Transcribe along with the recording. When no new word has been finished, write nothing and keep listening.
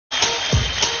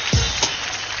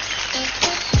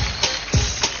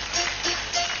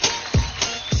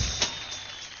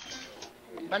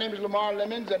My name is Lamar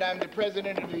Lemons, and I'm the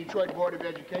president of the Detroit Board of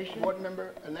Education. Board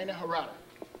member Elena Herrada.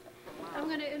 I'm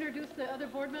going to introduce the other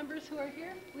board members who are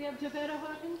here. We have Javetta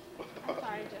Hawkins. I'm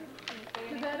sorry, Jeff.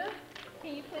 Javetta?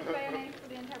 Can you please spell your name for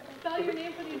the interpreter? Spell your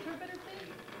name for the interpreter,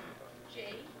 please.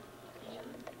 J, E,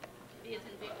 B as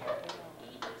in Victor,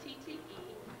 E, T, T, E.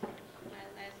 My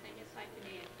last name is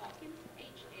hyphenated Hawkins,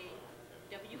 H,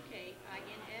 A, W, K, I,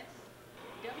 N, S,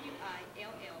 W, I,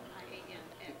 L, L, I, A, N,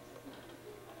 X.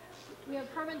 We have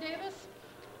Herman Davis.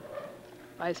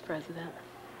 Vice President.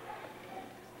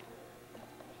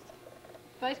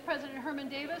 Vice President Herman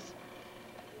Davis.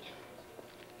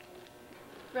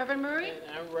 Reverend Murray. And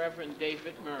I'm Reverend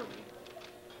David Murray.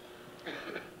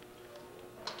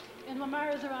 And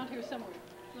Lamar is around here somewhere.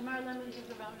 Lamar Lemons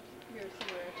is around here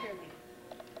somewhere, chairman.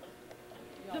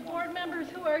 The board members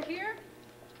who are here,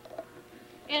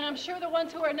 and I'm sure the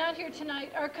ones who are not here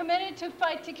tonight, are committed to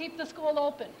fight to keep the school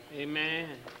open. Amen.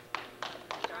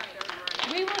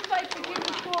 We will fight to keep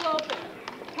the school open.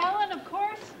 Helen, of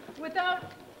course,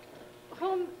 without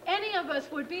whom any of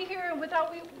us would be here, and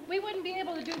without we wouldn't be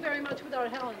able to do very much without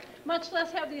Helen, much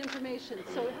less have the information.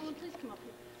 So Helen, please come up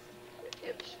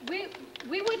here.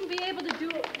 We wouldn't be able to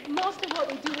do most of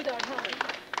what we do without Helen.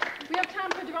 We have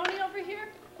Tom Padroni over here,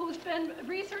 who's been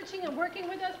researching and working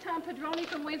with us. Tom Padroni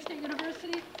from Wayne State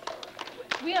University.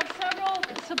 We have several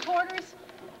supporters.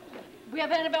 We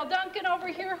have Annabelle Duncan over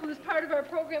here, who's part of our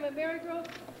program at Marygrove.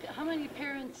 How many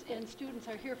parents and students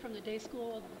are here from the Day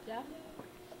School of the Deaf?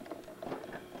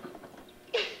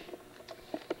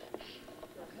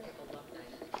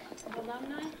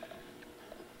 Alumni?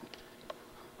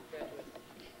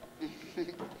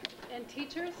 And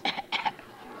teachers? Okay.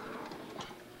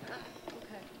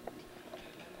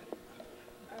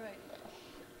 All right.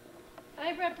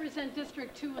 I represent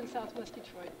District 2 in Southwest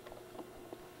Detroit.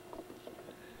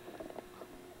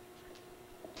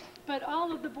 But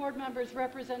all of the board members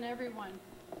represent everyone,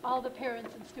 all the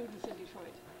parents and students in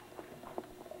Detroit.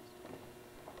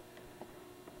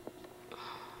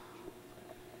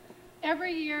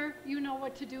 Every year, you know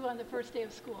what to do on the first day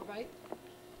of school, right?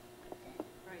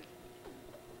 Right.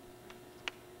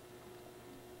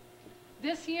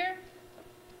 This year,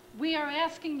 we are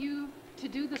asking you to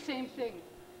do the same thing.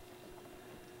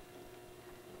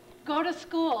 Go to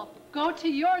school. Go to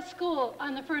your school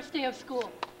on the first day of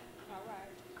school. All right.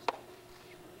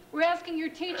 We're asking your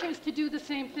teachers to do the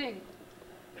same thing.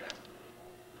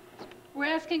 We're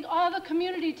asking all the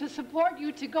community to support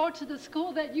you to go to the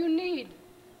school that you need.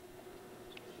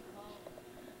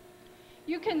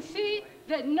 You can see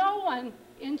that no one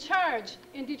in charge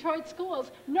in Detroit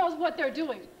schools knows what they're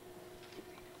doing.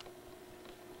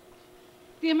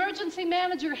 The emergency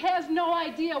manager has no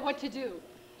idea what to do.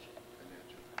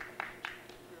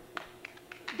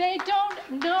 They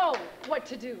don't know what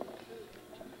to do.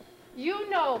 You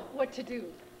know what to do.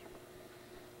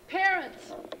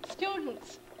 Parents,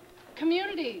 students,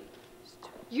 community,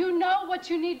 you know what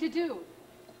you need to do.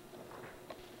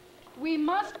 We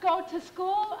must go to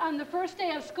school on the first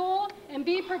day of school and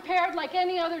be prepared like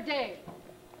any other day.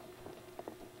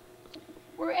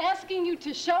 We're asking you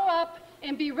to show up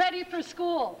and be ready for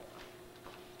school.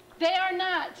 They are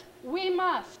not. We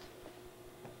must.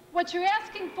 What you're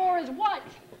asking for is what?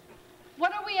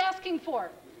 What are we asking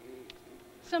for?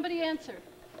 Somebody answer.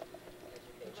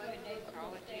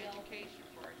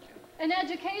 An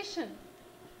education.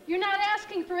 You're not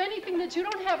asking for anything that you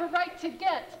don't have a right to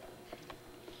get.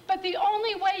 But the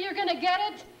only way you're going to get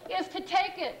it is to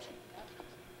take it.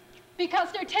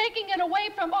 Because they're taking it away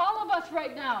from all of us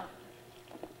right now.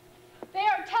 They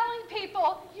are telling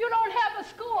people, you don't have a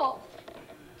school.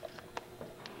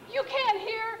 You can't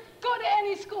here go to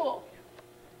any school.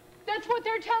 That's what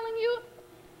they're telling you?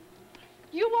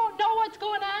 You won't know what's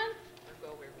going on?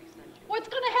 What's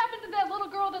going to happen to that little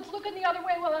girl that's looking the other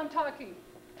way while I'm talking?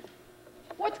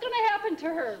 What's going to happen to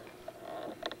her?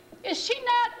 Is she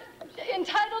not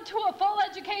entitled to a full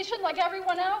education like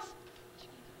everyone else?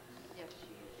 Yes, she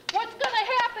is. What's going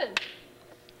to happen?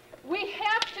 We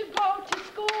have to go to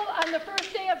school on the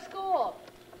first day of school.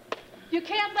 You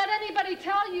can't let anybody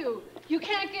tell you you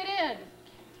can't get in.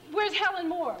 Where's Helen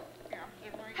Moore?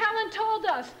 Helen told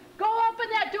us, go open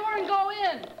that door and go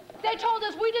in. They told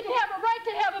us we didn't have a right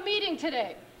to have a meeting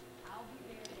today.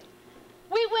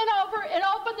 We went over and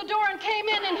opened the door and came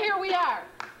in, and here we are.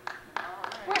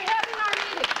 We're having our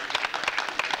meeting.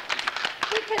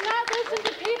 We cannot listen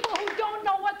to people who don't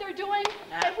know what they're doing,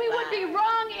 and we would be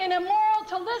wrong and immoral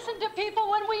to listen to people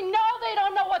when we know they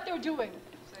don't know what they're doing.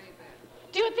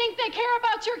 Do you think they care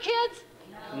about your kids?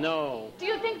 No. Do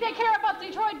you think they care about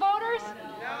Detroit voters?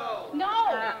 No.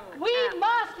 No. We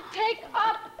must take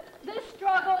up this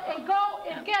struggle and go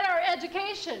and get our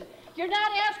education. You're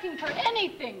not asking for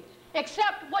anything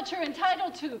except what you're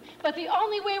entitled to. But the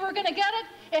only way we're going to get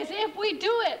it is if we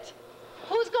do it.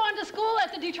 Who's going to school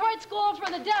at the Detroit School for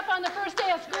the Deaf on the first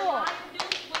day of school?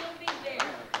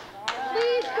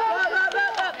 Please go to school.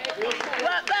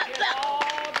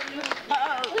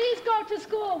 Please go to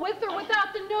school with or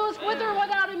without the news, with or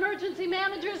without emergency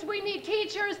managers. We need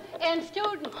teachers and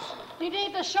students. You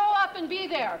need to show up and be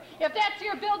there. If that's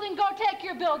your building, go take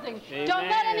your building. Amen. Don't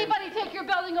let anybody take your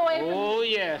building away from you. Oh,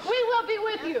 yes. We will be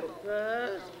with you.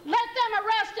 Let them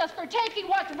arrest us for taking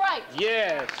what's right.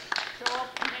 Yes.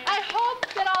 I hope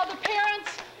that all the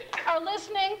parents are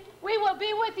listening. We will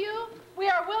be with you. We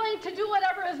are willing to do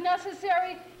whatever is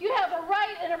necessary. You have a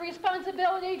right and a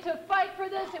responsibility to fight for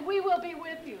this, and we will be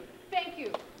with you. Thank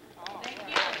you. Thank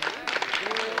you.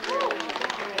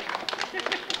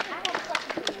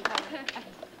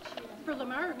 For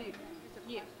Lamar or me?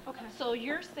 You. Okay. So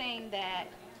you're saying that,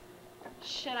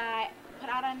 should I put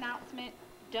out an announcement,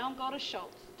 don't go to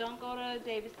Schultz, don't go to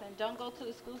Davidson, don't go to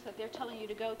the schools that they're telling you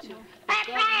to go to.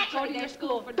 Go to your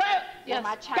school for that. Yes.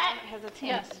 My child has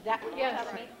attended. Yes. That what you're Yes.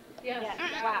 telling me? Yes.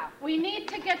 Yes. Wow. We need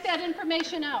to get that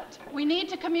information out. We need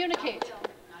to communicate.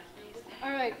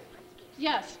 All right.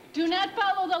 Yes. Do not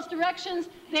follow those directions.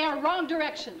 They are wrong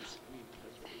directions.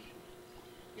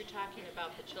 You're talking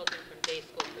about the children from day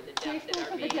school for the Day deaf school that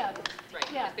for are the being... deaf.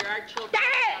 Right, Yeah. because there are children in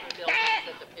other buildings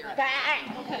that the parents...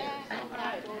 Okay. All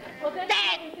right. Well, that's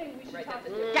another thing we should talk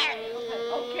about.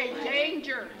 Okay,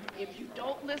 danger. If you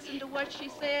don't listen to what she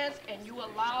says and you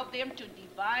allow them to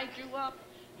divide you up,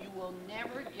 you will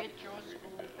never get your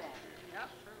school back.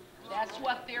 That's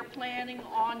what they're planning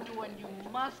on doing. You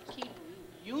must keep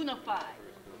unified,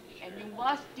 and you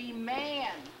must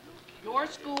demand your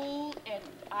school, and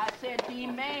I said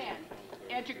demand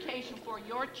education for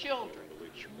your children.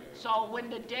 So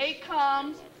when the day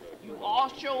comes, you all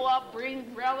show up,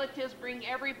 bring relatives, bring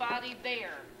everybody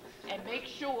there, and make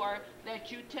sure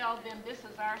that you tell them this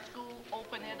is our school,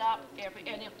 open it up,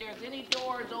 and if there's any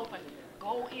doors open,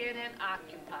 go in and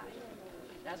occupy.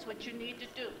 That's what you need to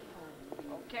do,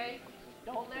 okay?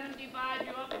 Don't let them divide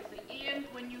you up. It's the end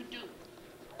when you do.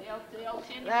 They'll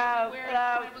send you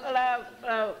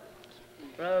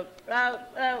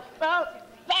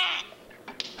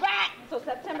So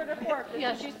September the 4th is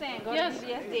Yes. what you're saying. Go Yes. to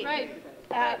BBSD. Right.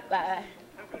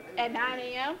 At 9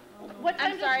 a.m.? What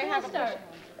time I'm sorry, I does have school a start?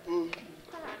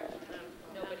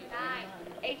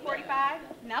 8:45?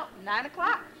 No, 9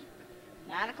 o'clock.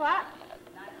 9 o'clock.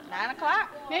 9 o'clock.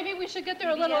 Maybe we should get there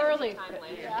a little early.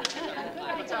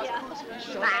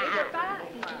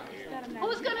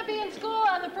 Who's going to be in school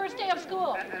on the first day of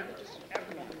school?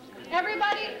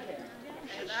 Everybody?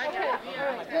 Okay. All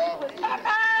right.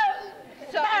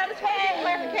 So just want to get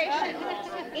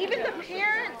clarification. Even the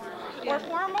parents or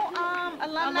formal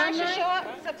alumni should show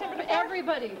up September the 4th?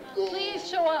 Everybody, please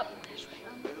show up.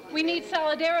 We need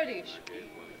solidarity.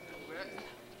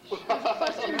 There's a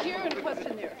question here and a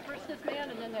question there. First this man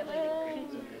and then that lady.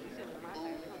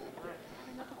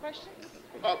 Another question?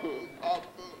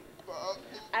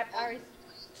 I've already,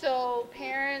 so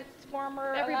parents,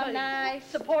 former Everybody, alumni,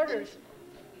 supporters.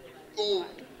 Okay,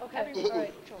 all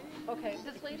right. Okay,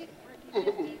 this lady?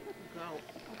 Okay.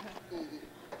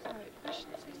 All right.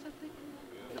 Say something.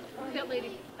 That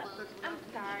lady. I'm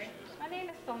sorry. My name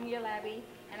is Sonia Labby,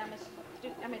 and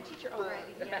I'm a teacher over at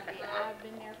DPS. I've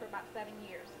been there for about 7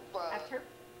 years.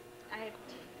 I have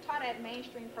taught at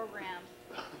mainstream programs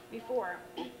before.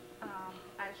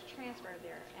 I was transferred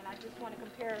there, and I just want to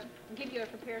give you a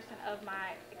comparison of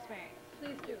my experience.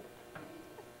 Please do.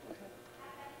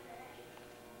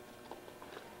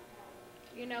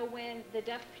 You know, when the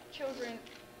deaf children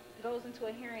goes into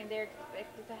a hearing, they're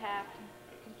expected to have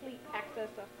complete access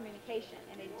of communication,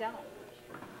 and they don't.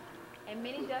 And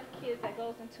many deaf kids that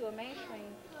goes into a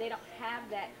mainstream, they don't have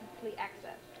that complete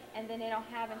access. And then they don't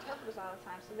have interpreters all the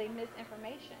time, so they miss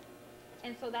information.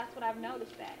 And so that's what I've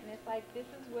noticed that. And it's like, this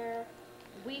is where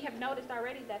we have noticed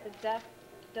already that the deaf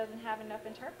doesn't have enough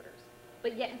interpreters.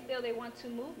 But yet and still they want to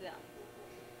move them.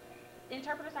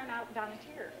 Interpreters are not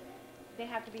volunteers. They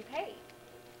have to be paid.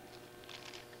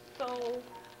 So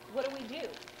what do?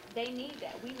 They need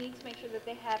that. We need to make sure that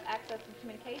they have access to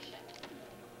communication.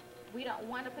 We don't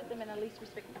want to put them in a least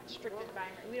restricted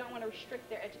environment. We don't want to restrict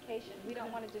their education. We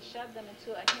don't want to just shove them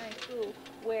into a hearing school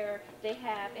where they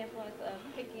have influence of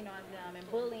picking on them and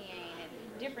bullying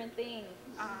and different things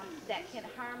that can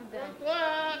harm them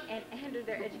and hinder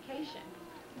their education.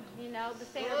 You know, the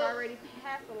state has already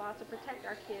passed a law to protect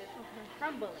our kids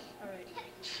from bullying. All right.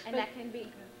 And that can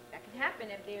happen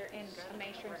if they're in a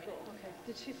mainstream school. Okay.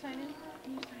 Did she sign in?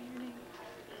 Can you sign in?